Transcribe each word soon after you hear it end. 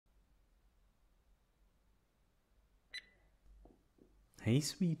Hey,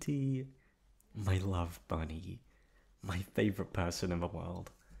 sweetie. My love bunny. My favorite person in the world.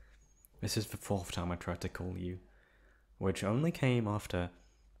 This is the 4th time I tried to call you, which only came after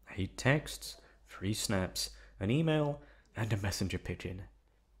 8 texts, 3 snaps, an email, and a messenger pigeon.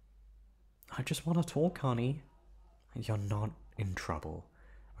 I just want to talk, honey. You're not in trouble,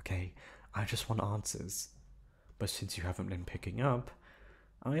 okay? I just want answers. But since you haven't been picking up,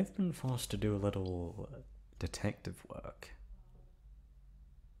 I've been forced to do a little detective work.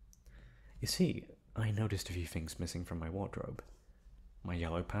 You see, I noticed a few things missing from my wardrobe. My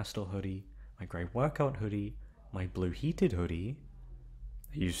yellow pastel hoodie, my grey workout hoodie, my blue heated hoodie.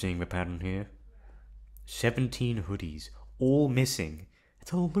 Are you seeing the pattern here? 17 hoodies, all missing.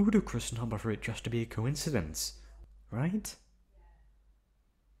 It's a ludicrous number for it just to be a coincidence, right?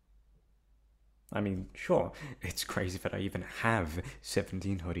 I mean, sure, it's crazy that I even have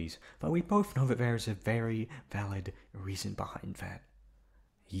 17 hoodies, but we both know that there is a very valid reason behind that.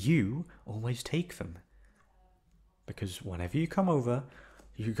 You always take them. Because whenever you come over,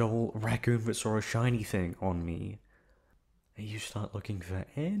 you go all raccoon that saw a shiny thing on me. And you start looking for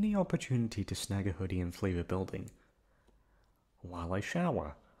any opportunity to snag a hoodie and flee the building. While I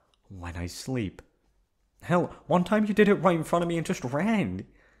shower. When I sleep. Hell, one time you did it right in front of me and just ran.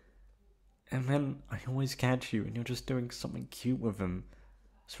 And then I always catch you and you're just doing something cute with them.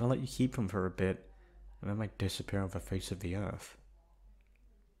 So I let you keep them for a bit. And then they disappear off the face of the earth.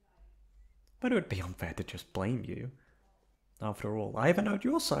 But it would be unfair to just blame you. After all, I haven't heard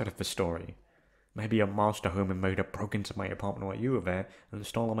your side of the story. Maybe a master home invader broke into my apartment while you were there and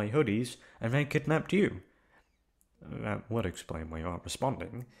stole all my hoodies and then kidnapped you. That would explain why you aren't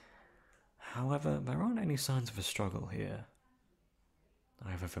responding. However, there aren't any signs of a struggle here.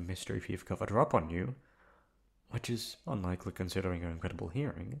 Either the mystery thief covered her up on you, which is unlikely considering her incredible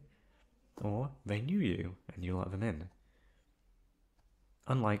hearing, or they knew you and you let them in.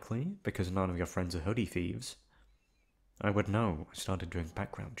 Unlikely, because none of your friends are hoodie thieves. I would know. I started doing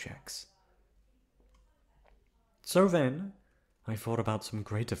background checks. So then, I thought about some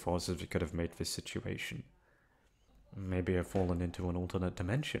greater forces that could have made this situation. Maybe I've fallen into an alternate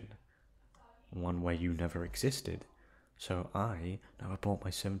dimension. One where you never existed, so I never bought my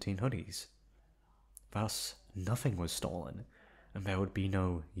 17 hoodies. Thus, nothing was stolen, and there would be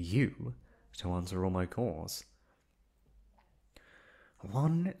no you to answer all my calls.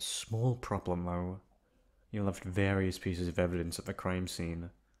 One small problem, though. You left various pieces of evidence at the crime scene,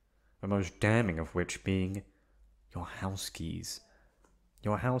 the most damning of which being your house keys.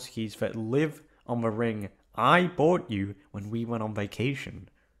 Your house keys that live on the ring I bought you when we went on vacation.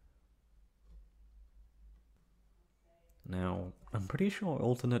 Now, I'm pretty sure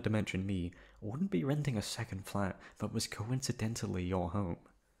alternate dimension me wouldn't be renting a second flat that was coincidentally your home.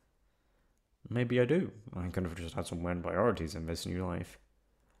 Maybe I do. I could have just had some weird priorities in this new life.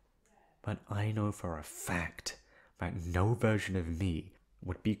 But I know for a fact that no version of me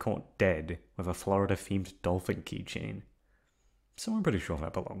would be caught dead with a Florida-themed dolphin keychain. So I'm pretty sure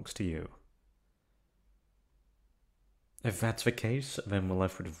that belongs to you. If that's the case, then we're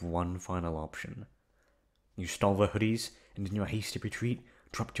left with one final option. You stole the hoodies, and in your hasty retreat,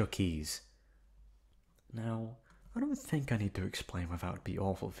 dropped your keys. Now, I don't think I need to explain why that would be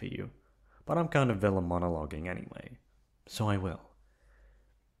awful for you, but I'm kind of villain monologuing anyway, so I will.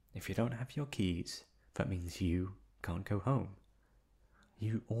 If you don't have your keys, that means you can't go home.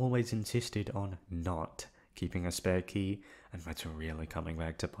 You always insisted on not keeping a spare key, and that's really coming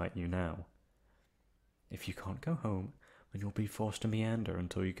back to bite you now. If you can't go home, then you'll be forced to meander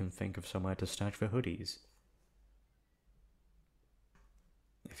until you can think of somewhere to stash the hoodies.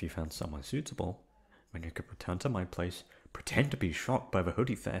 If you found somewhere suitable, then you could return to my place, pretend to be shocked by the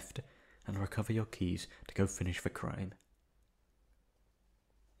hoodie theft, and recover your keys to go finish the crime.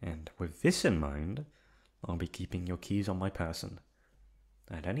 And with this in mind, I'll be keeping your keys on my person.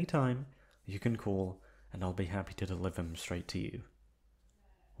 At any time, you can call, and I'll be happy to deliver them straight to you.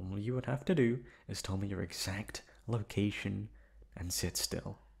 All you would have to do is tell me your exact location and sit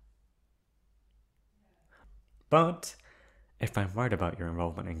still. But if I'm right about your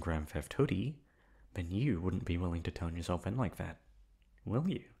involvement in Grand Theft Hoodie, then you wouldn't be willing to turn yourself in like that, will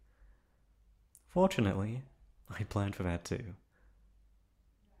you? Fortunately, I planned for that too.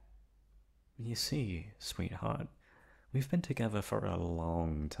 You see, sweetheart, we've been together for a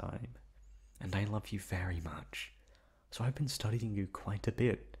long time, and I love you very much, so I've been studying you quite a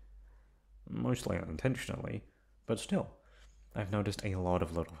bit. Mostly unintentionally, but still, I've noticed a lot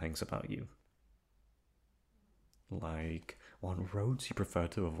of little things about you. Like what roads you prefer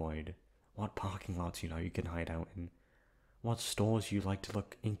to avoid, what parking lots you know you can hide out in, what stores you like to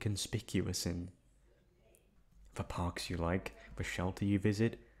look inconspicuous in. for parks you like, for shelter you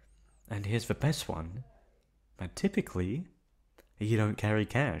visit. And here's the best one, that typically, you don't carry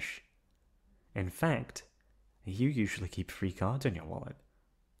cash. In fact, you usually keep 3 cards in your wallet.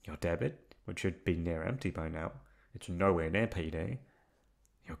 Your debit, which should be near empty by now. It's nowhere near payday.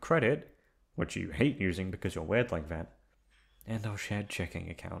 Your credit, which you hate using because you're weird like that. And our shared checking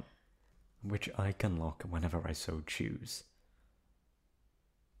account, which I can lock whenever I so choose.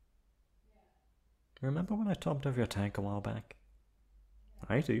 Remember when I topped over your tank a while back?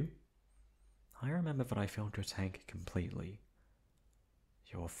 I do. I remember that I filled your tank completely.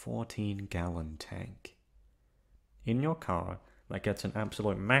 Your 14-gallon tank. In your car, that gets an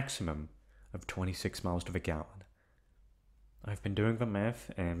absolute maximum of 26 miles to the gallon. I've been doing the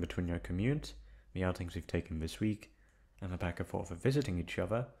math, and between your commute, the outings we've taken this week, and the back and forth of visiting each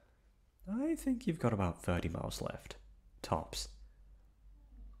other, I think you've got about 30 miles left. Tops.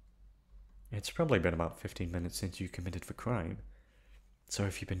 It's probably been about 15 minutes since you committed the crime. So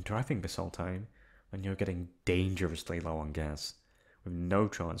if you've been driving this whole time, then you're getting dangerously low on gas, with no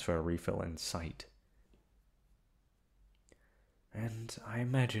chance for a refill in sight. And I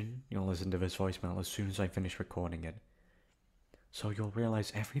imagine you'll listen to this voicemail as soon as I finish recording it. So you'll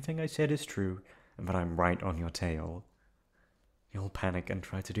realize everything I said is true, and that I'm right on your tail. You'll panic and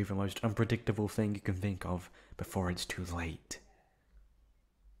try to do the most unpredictable thing you can think of before it's too late.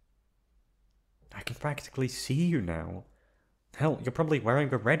 I can practically see you now. Hell, you're probably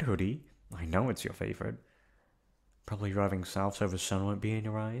wearing a red hoodie. I know it's your favorite. Probably driving south so the sun won't be in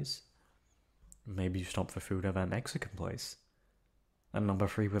your eyes. Maybe you stop for food at that Mexican place. And number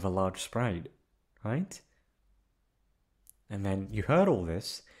 3 with a large Sprite, right? And then you heard all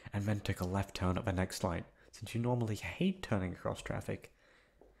this, and then took a left turn at the next light, since you normally hate turning across traffic.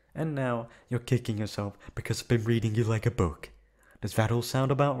 And now you're kicking yourself because I've been reading you like a book. Does that all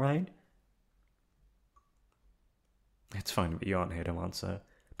sound about right? It's fine that you aren't here to answer,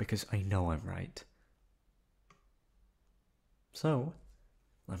 because I know I'm right. So,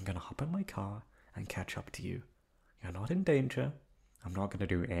 I'm gonna hop in my car and catch up to you. You're not in danger. I'm not gonna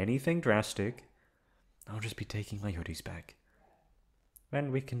do anything drastic. I'll just be taking my hoodies back.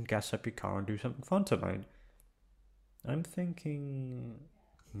 Then we can gas up your car and do something fun tonight. I'm thinking...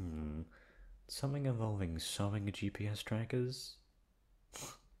 something involving sewing GPS trackers?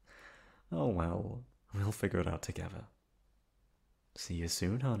 Oh well, we'll figure it out together. See you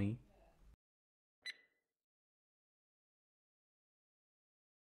soon, honey.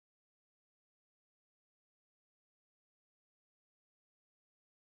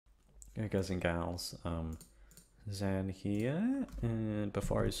 Okay, guys and gals, Zan here, and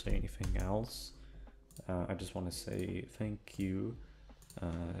before I say anything else, I just want to say thank you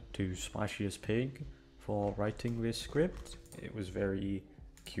to SplashietPig for writing this script. It was very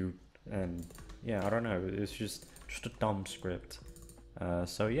cute, and yeah, I don't know, it's just a dumb script.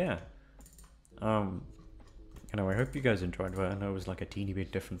 So yeah, I hope you guys enjoyed it. I know it was like a teeny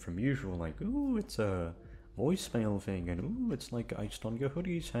bit different from usual, like, ooh, it's a voicemail thing, and ooh, it's like iced on your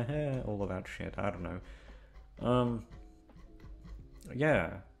hoodies, haha, all of that shit, I don't know.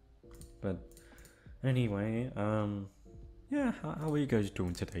 Yeah, but anyway, yeah, how are you guys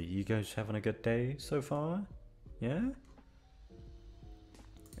doing today? You guys having a good day so far? Yeah?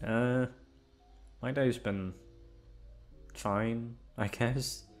 My day's been fine, I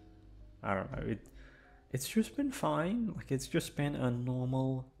guess. I don't know, it's just been fine. Like, it's just been a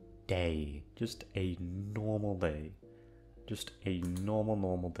normal day. Just a normal day. Just a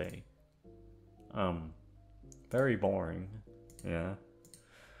normal day. Very boring. Yeah.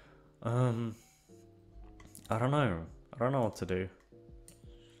 I don't know. I don't know what to do.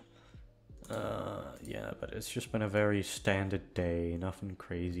 Yeah, but it's just been a very standard day. Nothing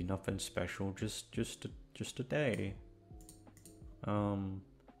crazy, nothing special. Just a day.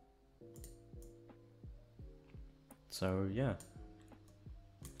 So yeah.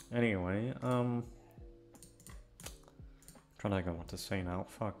 Anyway, trying to think of what to say now.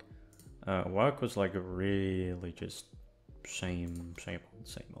 Fuck. Work was like really just same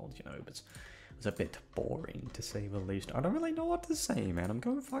old, you know, but it was a bit boring to say the least. I don't really know what to say, man. I'm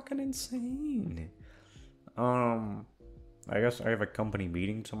going fucking insane. I guess I have a company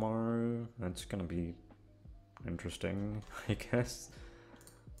meeting tomorrow. That's gonna be interesting, I guess.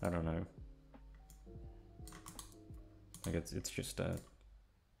 I don't know. Like it's just a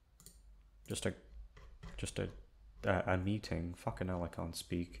meeting. Fucking hell, I can't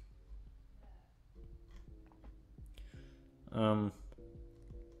speak.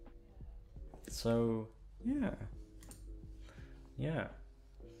 So yeah. Yeah,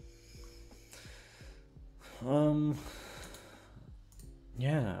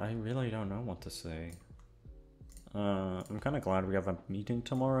 I really don't know what to say. I'm kind of glad we have a meeting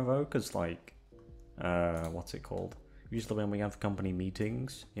tomorrow though, because like, what's it called? Usually when we have company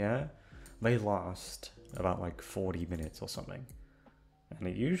meetings, yeah, they last about like 40 minutes or something. And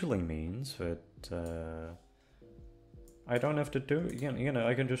it usually means that, I don't have to do, you know,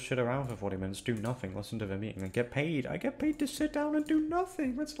 I can just sit around for 40 minutes, do nothing, listen to the meeting, and get paid. I get paid to sit down and do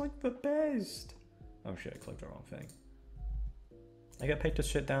nothing. That's like the best. Oh shit, I clicked the wrong thing. I get paid to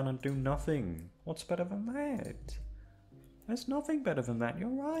sit down and do nothing. What's better than that? There's nothing better than that. You're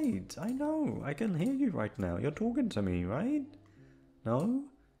right. I know. I can hear you right now. You're talking to me, right? No?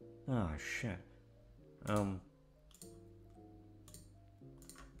 Ah, shit.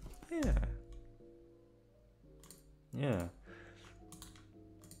 Yeah. Yeah.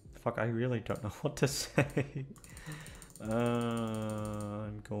 Fuck, I really don't know what to say.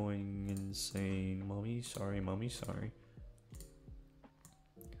 I'm going insane. Mommy, sorry, mommy, sorry.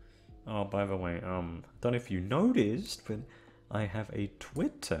 Oh, by the way, don't know if you noticed, but I have a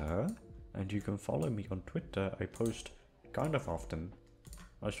Twitter, and you can follow me on Twitter. I post kind of often.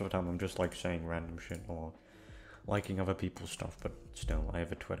 Most of the time I'm just like saying random shit or liking other people's stuff, but still, I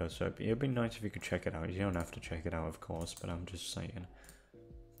have a Twitter, so it'd be nice if you could check it out. You don't have to check it out, of course, but I'm just saying.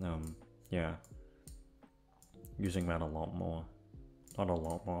 Yeah. Using that a lot more. Not a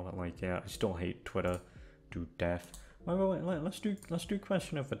lot more, but like, yeah, I still hate Twitter to death. Wait, let's do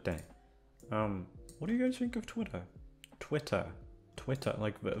question of the day. What do you guys think of Twitter? Twitter,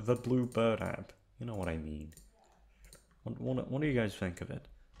 like the Blue Bird app. You know what I mean. What do you guys think of it?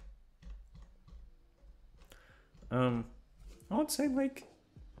 I would say like,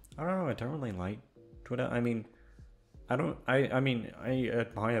 I don't know, I don't really like Twitter. I mean, I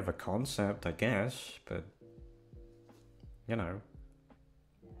admire the concept, I guess, but, you know.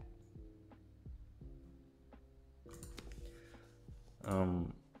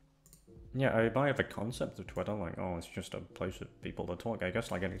 Yeah, I admire the concept of Twitter, like, oh, it's just a place for people to talk, I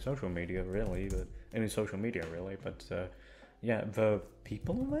guess, like any social media, really, but, yeah, the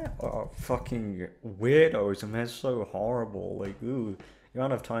people in there are fucking weirdos, and they're so horrible, like, ooh, the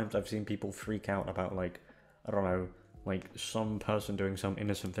amount of times I've seen people freak out about, like, I don't know, like, some person doing some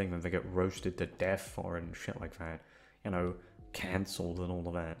innocent thing and they get roasted to death for it and shit like that, you know, cancelled and all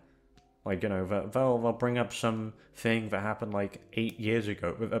of that. Like, you know, they'll bring up some thing that happened like 8 years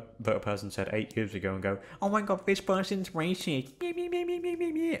ago, that a person said 8 years ago, and go, oh my god, this person's racist,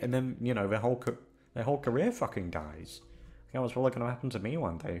 and then, you know, their whole career fucking dies. You know, it's probably gonna happen to me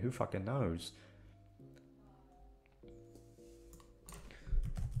one day, who fucking knows?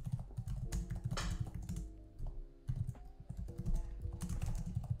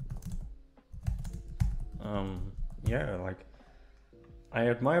 Yeah, like, I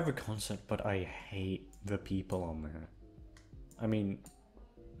admire the concept, but I hate the people on there. I mean,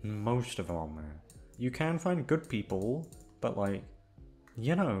 most of them on there. You can find good people, but like,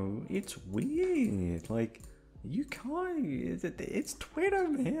 you know, it's weird. Like, you can't. It's Twitter,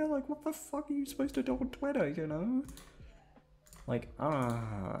 man. Like, what the fuck are you supposed to do on Twitter, you know? Like,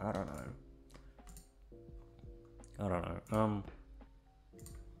 I don't know.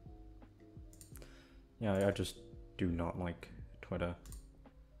 Yeah, I just do not like Twitter.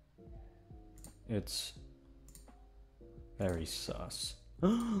 It's very sus.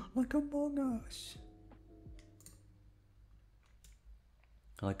 Like Among Us.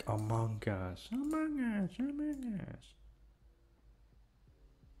 Like Among Us. Among Us.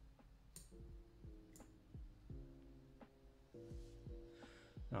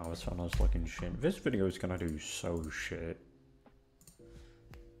 Oh, this one was looking shit. This video is gonna do so shit.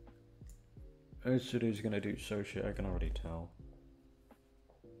 This video is gonna do so shit, I can already tell.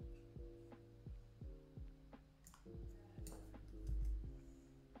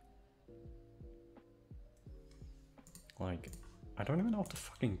 Like, I don't even know what to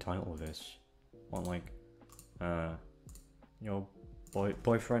fucking title this. What, like, your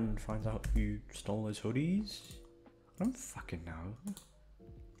boyfriend finds out you stole his hoodies? I don't fucking know.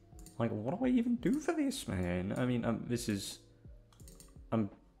 Like, what do I even do for this, man? I mean, this is... I'm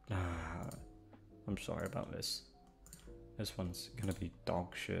sorry about this. This one's gonna be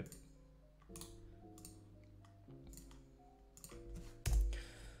dog shit.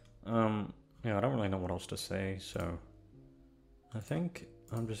 Yeah, I don't really know what else to say, so... I think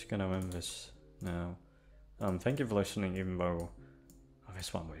I'm just gonna end this now. Thank you for listening, even though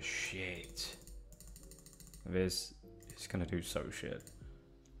this one was shit. This is gonna do so shit.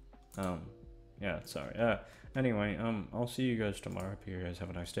 Yeah, sorry. Anyway, I'll see you guys tomorrow. Hope you guys have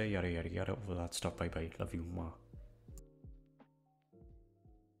a nice day. Yada yada yada. All that stuff. Bye bye. Love you. Mwah.